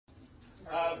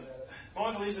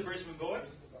Michael is a Brisbane boy,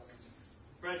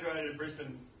 graduated at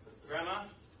Brisbane Grammar,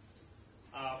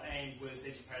 and was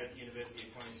educated at the University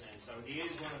of Queensland. So he is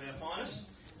one of our finest.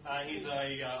 He's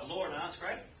a law and arts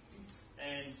grad,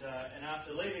 and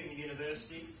after leaving the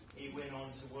university, he went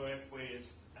on to work with,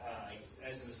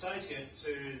 as an associate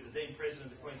to the then President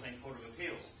of the Queensland Court of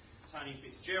Appeals, Tony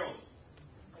Fitzgerald.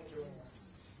 Thank you.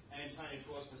 And Tony, of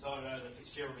course, presided over the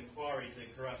Fitzgerald inquiry into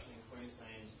corruption in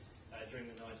Queensland during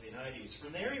the 1980s.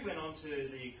 From there, he went on to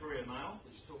the Courier Mail,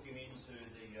 which took him into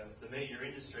the media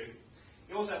industry.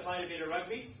 He also played a bit of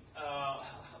rugby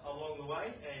along the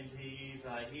way, and he is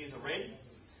a Red.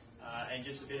 And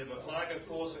just a bit of a plug, of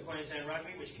course, for Queensland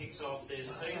Rugby, which kicks off their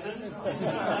season this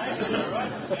Sunday. Is that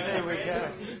right? There we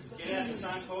go. Get out to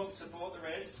Suncorp, support the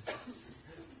Reds.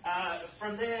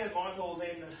 From there, Michael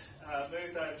then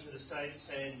moved over to the States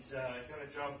and got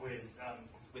a job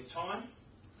with Time.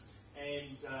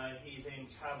 And he then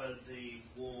covered the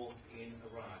war in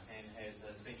Iraq and has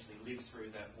essentially lived through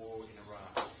that war in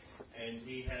Iraq. And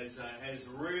he has a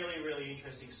really, really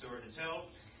interesting story to tell.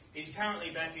 He's currently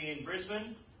back in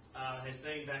Brisbane. Has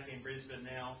been back in Brisbane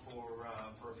now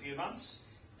for a few months,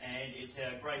 and it's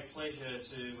our great pleasure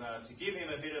to give him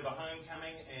a bit of a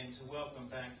homecoming and to welcome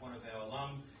back one of our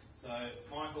alum. So,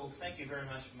 Michael, thank you very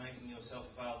much for making yourself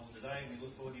available today, and we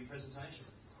look forward to your presentation.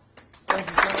 Thank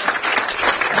you so much.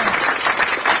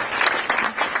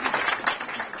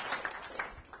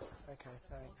 Okay,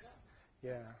 thanks.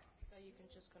 Yeah. So you can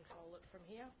just control it from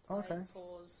here. Okay.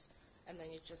 Pause, and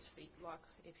then you just feed, like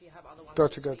if you have other ones.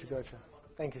 Gotcha.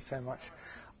 Thank you so much.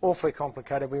 Awfully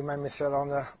complicated. We may miss out on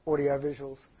the audio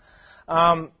visuals.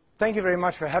 Thank you very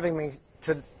much for having me.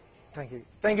 Thank you.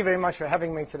 Thank you very much for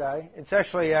having me today. It's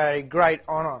actually a great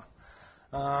honour.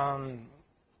 I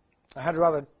had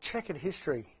rather checkered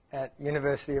history at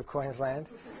University of Queensland.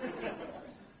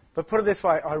 But put it this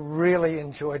way, I really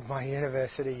enjoyed my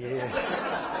university years.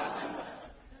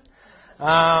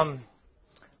 I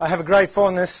have a great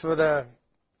fondness for the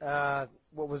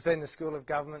what was then the School of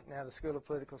Government, now the School of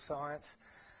Political Science.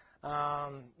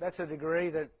 That's a degree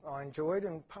that I enjoyed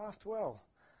and passed well.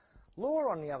 Law,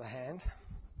 on the other hand,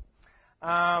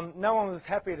 no one was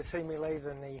happier to see me leave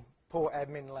than the poor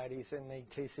admin ladies in the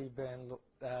TC Byrne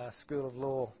School of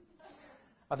Law.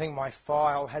 I think my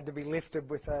file had to be lifted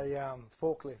with a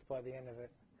forklift by the end of it.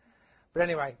 But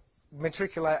anyway,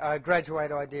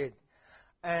 graduate I did.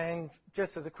 And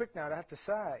just as a quick note, I have to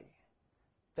say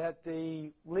that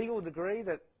the legal degree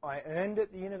that I earned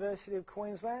at the University of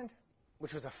Queensland,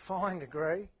 which was a fine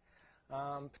degree,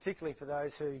 particularly for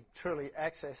those who truly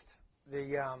accessed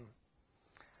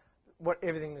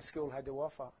everything the school had to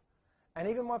offer, and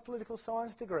even my political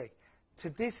science degree, to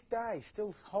this day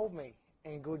still hold me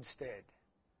in good stead.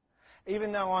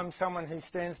 Even though I'm someone who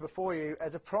stands before you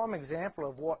as a prime example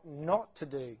of what not to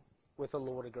do with a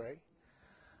law degree,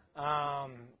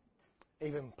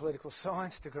 even political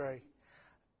science degree,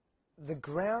 the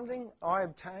grounding I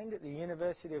obtained at the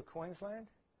University of Queensland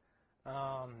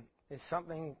is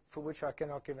something for which I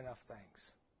cannot give enough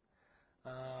thanks.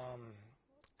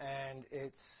 And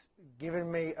it's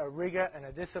given me a rigour and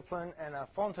a discipline and a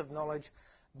font of knowledge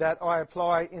that I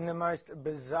apply in the most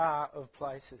bizarre of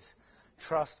places.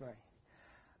 Trust me.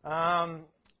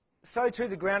 So too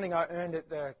the grounding I earned at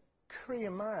the Courier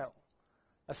Mail,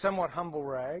 a somewhat humble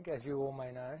rag, as you all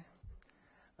may know.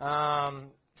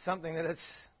 Something that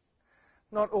it's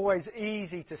not always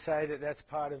easy to say that that's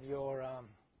part of your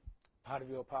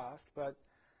past, but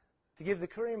to give the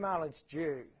Courier Mail its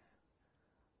due,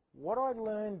 what I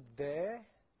learned there,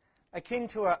 akin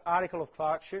to an article of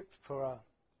clerkship for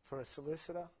a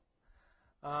solicitor,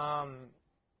 I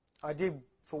did,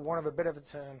 for want of a better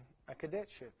term, a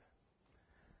cadetship.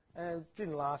 And it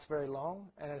didn't last very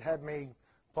long, and it had me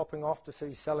popping off to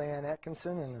see Sally Ann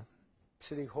Atkinson in the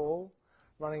City Hall,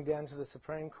 running down to the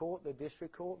Supreme Court, the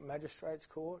District Court, Magistrates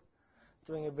Court,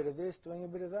 doing a bit of this, doing a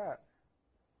bit of that.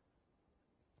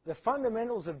 The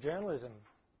fundamentals of journalism,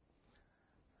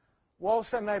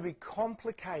 whilst they may be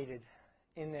complicated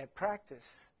in their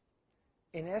practice,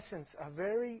 in essence are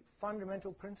very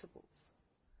fundamental principles.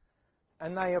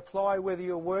 And they apply whether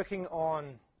you're working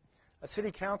on a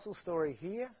city council story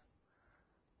here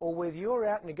or whether you're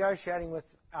out negotiating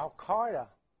with Al-Qaeda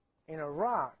in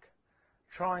Iraq,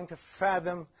 trying to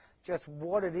fathom just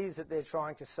what it is that they're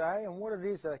trying to say and what it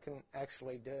is they can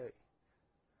actually do.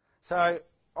 So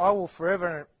I will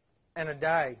forever and a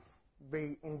day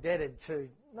be indebted to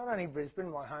not only Brisbane,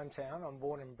 my hometown, I'm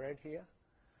born and bred here,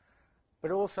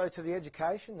 but also to the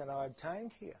education that I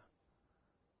obtained here.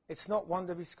 It's not one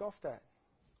to be scoffed at.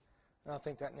 And I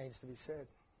think that needs to be said.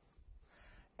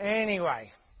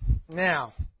 Anyway,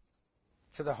 now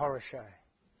to the horror show.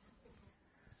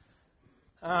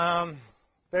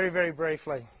 Very, very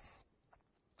briefly.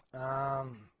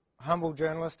 Humble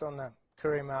journalist on the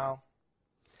Courier Mail.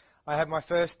 I had my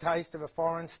first taste of a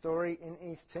foreign story in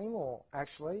East Timor,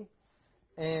 actually,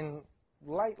 in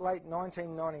late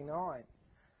 1999.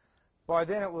 By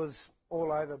then it was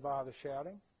all over bar the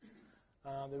shouting.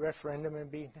 The referendum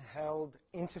had been held.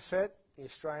 Interfet, the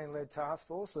Australian-led task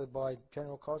force led by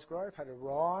General Cosgrove, had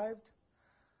arrived.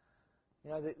 You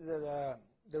know,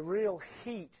 the real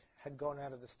heat had gone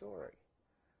out of the story.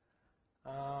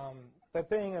 But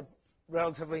being a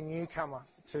relatively newcomer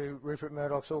to Rupert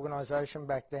Murdoch's organisation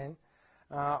back then,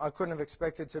 I couldn't have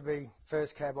expected to be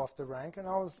first cab off the rank, and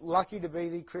I was lucky to be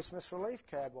the Christmas relief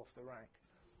cab off the rank.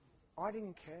 I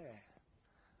didn't care.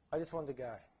 I just wanted to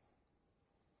go.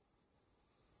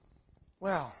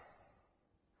 Well,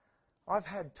 I've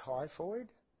had typhoid.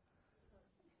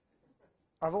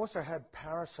 I've also had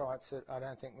parasites that I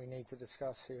don't think we need to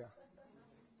discuss here.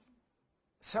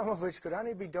 Some of which could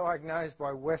only be diagnosed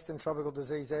by Western tropical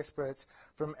disease experts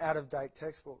from out-of-date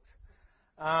textbooks.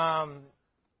 The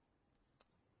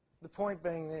point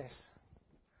being this,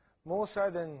 more so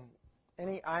than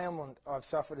any ailment I've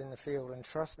suffered in the field, and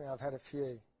trust me, I've had a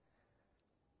few,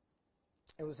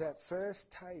 it was that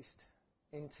first taste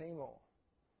in Timor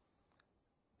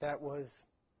that was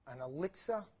an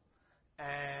elixir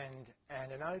and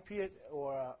an opiate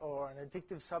or an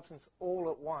addictive substance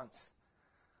all at once.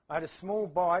 I had a small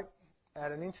bite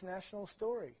at an international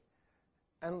story.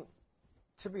 And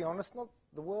to be honest, not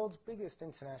the world's biggest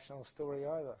international story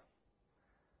either.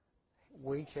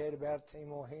 We cared about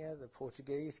Timor here, the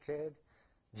Portuguese cared,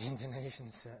 the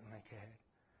Indonesians certainly cared.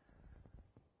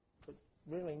 But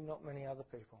really not many other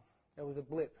people. It was a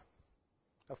blip,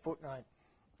 a footnote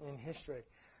in history.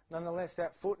 Nonetheless,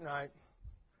 that footnote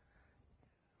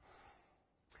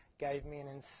gave me an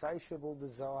insatiable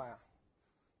desire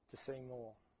to see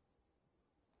more.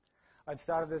 I'd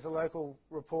started as a local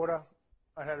reporter.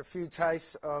 I had a few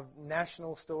tastes of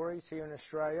national stories here in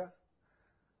Australia.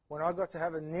 When I got to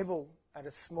have a nibble at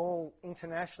a small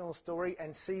international story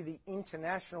and see the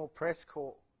international press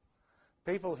corps,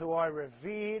 people who I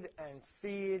revered and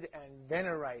feared and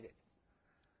venerated,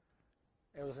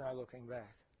 there was no looking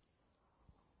back.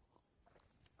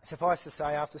 Suffice to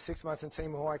say, after 6 months in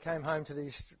Timor, I came home to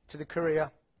the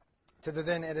Courier, to the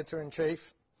then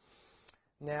editor-in-chief,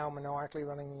 now maniacally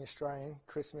running the Australian,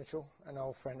 Chris Mitchell, an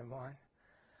old friend of mine.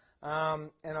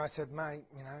 And I said, mate,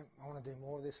 you know, I want to do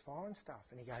more of this foreign stuff.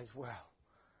 And he goes, well,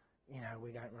 you know,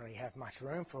 we don't really have much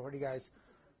room for it. He goes,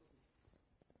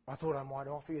 I thought I might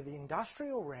offer you the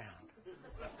industrial round.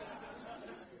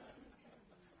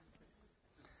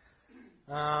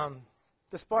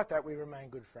 Despite that, we remain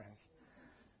good friends.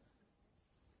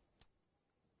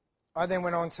 I then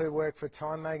went on to work for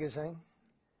Time magazine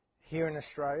here in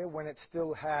Australia when it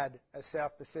still had a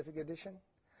South Pacific edition.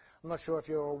 I'm not sure if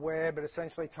you're aware, but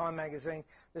essentially Time magazine,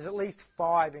 there's at least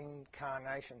 5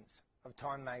 incarnations of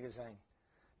Time magazine.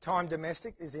 Time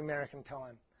Domestic is the American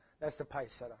Time. That's the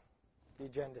pace setter, the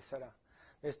agenda setter.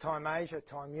 There's Time Asia,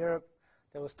 Time Europe.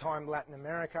 There was Time Latin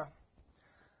America.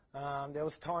 There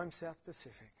was Time South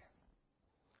Pacific.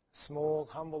 Small,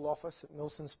 humble office at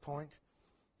Milson's Point,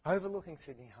 overlooking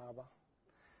Sydney Harbour,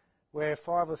 where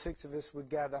 5 or 6 of us would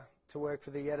gather to work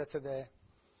for the editor there.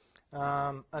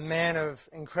 A man of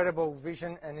incredible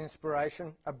vision and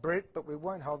inspiration, a Brit, but we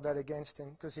won't hold that against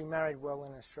him because he married well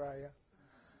in Australia.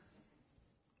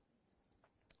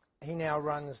 He now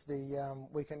runs the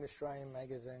Weekend Australian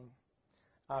magazine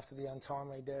after the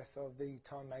untimely death of the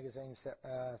Time magazine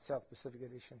South Pacific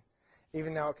edition.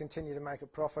 Even though it continued to make a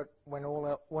profit when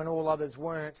all others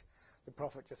weren't, the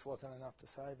profit just wasn't enough to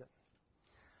save it.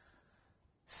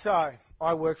 So,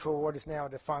 I worked for what is now a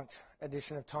defunct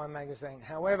edition of Time magazine.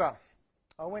 However,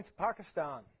 I went to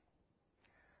Pakistan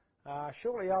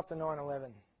shortly after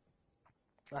 9/11.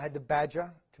 I had the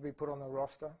badger to be put on the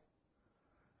roster.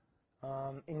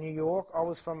 In New York, I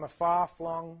was from a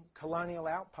far-flung colonial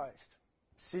outpost.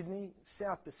 Sydney,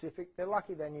 South Pacific, they're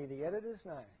lucky they knew the editor's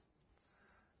name.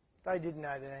 They didn't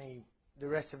know that the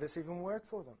rest of us even worked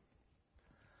for them.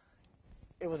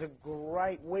 It was a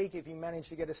great week if you managed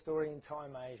to get a story in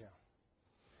Time Asia.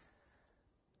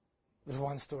 The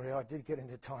one story I did get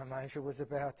into Time Asia was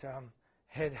about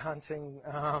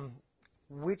headhunting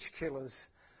witch killers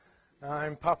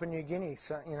in Papua New Guinea.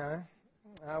 So, you know,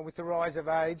 with the rise of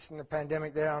AIDS and the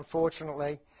pandemic there,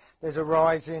 unfortunately, there's a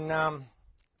rise in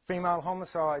female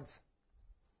homicides.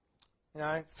 You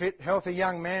know, fit, healthy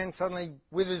young man suddenly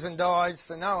withers and dies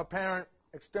for no apparent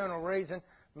external reason.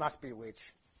 Must be a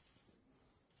witch.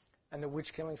 And the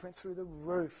witch killings went through the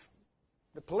roof.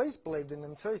 The police believed in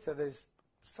them too, so there's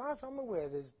as far as I'm aware,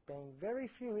 there's been very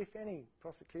few, if any,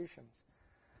 prosecutions.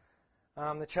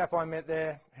 The chap I met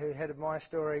there, who headed my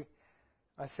story,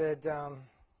 I said,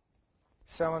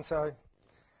 so-and-so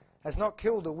has not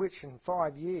killed a witch in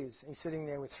 5 years. He's sitting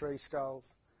there with 3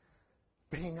 skulls.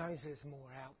 But he knows there's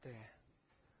more out there.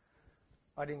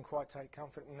 I didn't quite take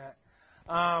comfort in that.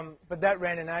 But that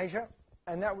ran in Asia,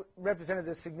 and that represented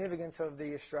the significance of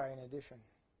the Australian edition.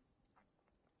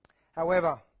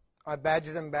 However, I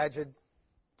badgered and badgered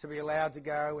to be allowed to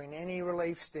go in any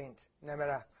relief stint, no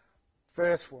matter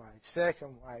first wave,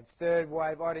 second wave, third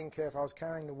wave. I didn't care if I was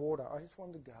carrying the water. I just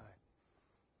wanted to go.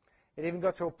 It even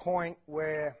got to a point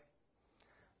where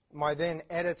my then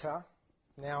editor,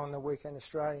 now on the Weekend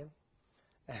Australian,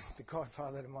 and the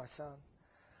godfather to my son,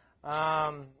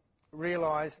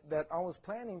 realised that I was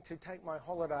planning to take my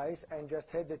holidays and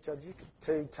just head to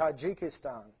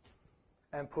Tajikistan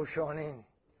and push on in.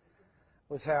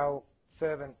 Was how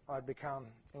fervent I'd become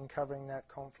in covering that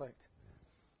conflict.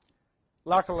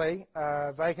 Luckily,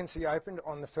 a vacancy opened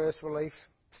on the first relief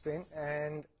stint,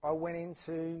 and I went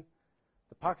into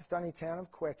the Pakistani town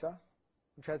of Quetta,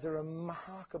 which has a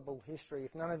remarkable history.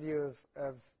 If none of you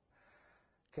have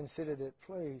considered it,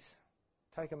 please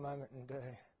take a moment and do.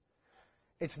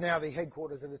 It's now the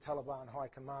headquarters of the Taliban High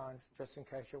Command, just in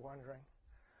case you're wondering,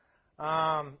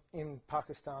 in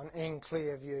Pakistan, in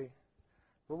clear view.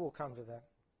 But we'll come to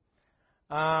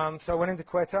that. So I went into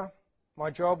Quetta. My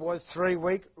job was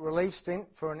 3-week relief stint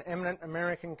for an eminent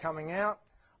American coming out.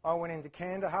 I went into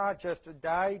Kandahar just a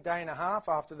day and a half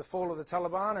after the fall of the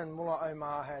Taliban, and Mullah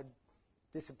Omar had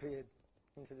disappeared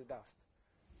into the dust.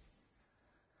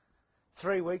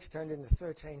 3 weeks turned into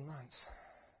 13 months.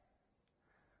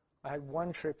 I had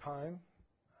one trip home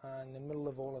in the middle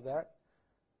of all of that.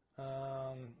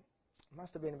 It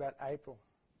must have been about April,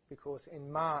 because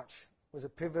in March was a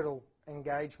pivotal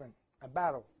engagement, a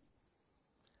battle.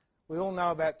 We all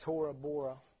know about Tora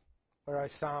Bora, where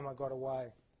Osama got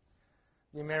away.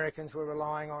 The Americans were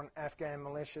relying on Afghan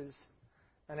militias,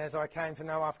 and as I came to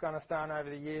know Afghanistan over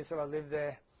the years that I lived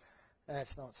there,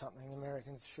 that's not something the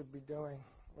Americans should be doing,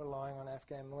 relying on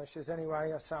Afghan militias.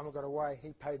 Anyway, Osama got away.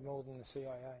 He paid more than the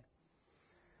CIA.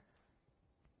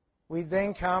 We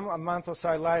then come, a month or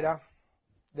so later,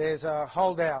 there's a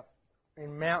holdout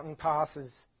in mountain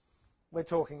passes. We're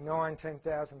talking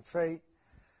 10,000 feet.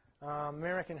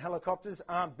 American helicopters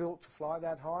aren't built to fly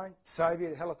that high.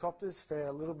 Soviet helicopters fare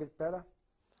a little bit better.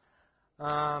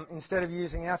 Instead of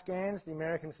using Afghans, the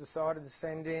Americans decided to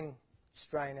send in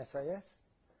Australian SAS,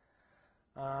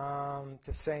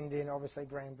 to send in, obviously,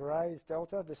 Green Berets,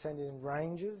 Delta, to send in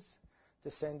Rangers,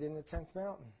 to send in the 10th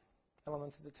Mountain,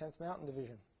 elements of the 10th Mountain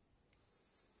Division.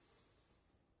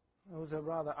 It was a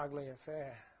rather ugly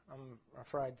affair, I'm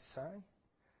afraid to say.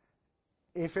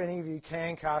 If any of you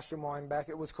can cast your mind back,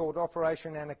 it was called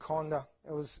Operation Anaconda.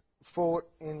 It was fought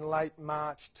in late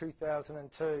March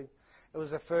 2002. It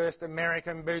was the first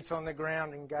American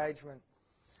boots-on-the-ground engagement.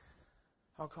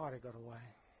 Al-Qaeda got away,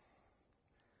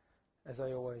 as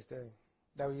they always do.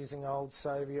 They were using old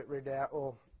Soviet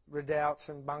redoubts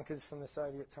and bunkers from the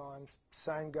Soviet times,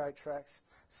 same goat tracks,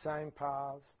 same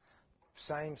paths,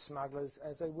 same smugglers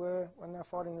as they were when they were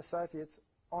fighting the Soviets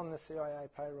on the CIA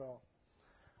payroll.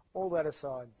 All that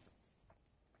aside,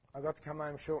 I got to come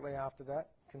home shortly after that,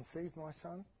 conceive my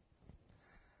son,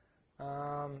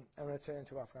 and return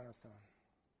to Afghanistan.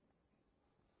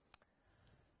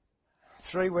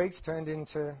 3 weeks turned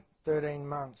into 13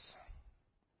 months.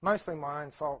 Mostly my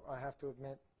own fault, I have to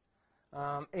admit.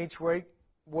 Each week,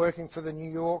 working for the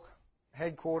New York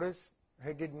headquarters,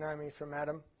 who didn't know me from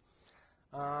Adam,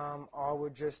 I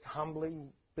would just humbly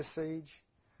besiege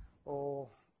or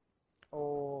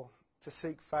to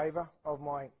seek favour of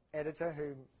my editor,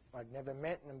 who I'd never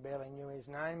met and barely knew his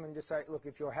name, and just say, look,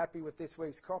 if you're happy with this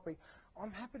week's copy,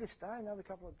 I'm happy to stay another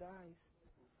couple of days.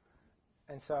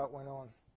 And so it went on.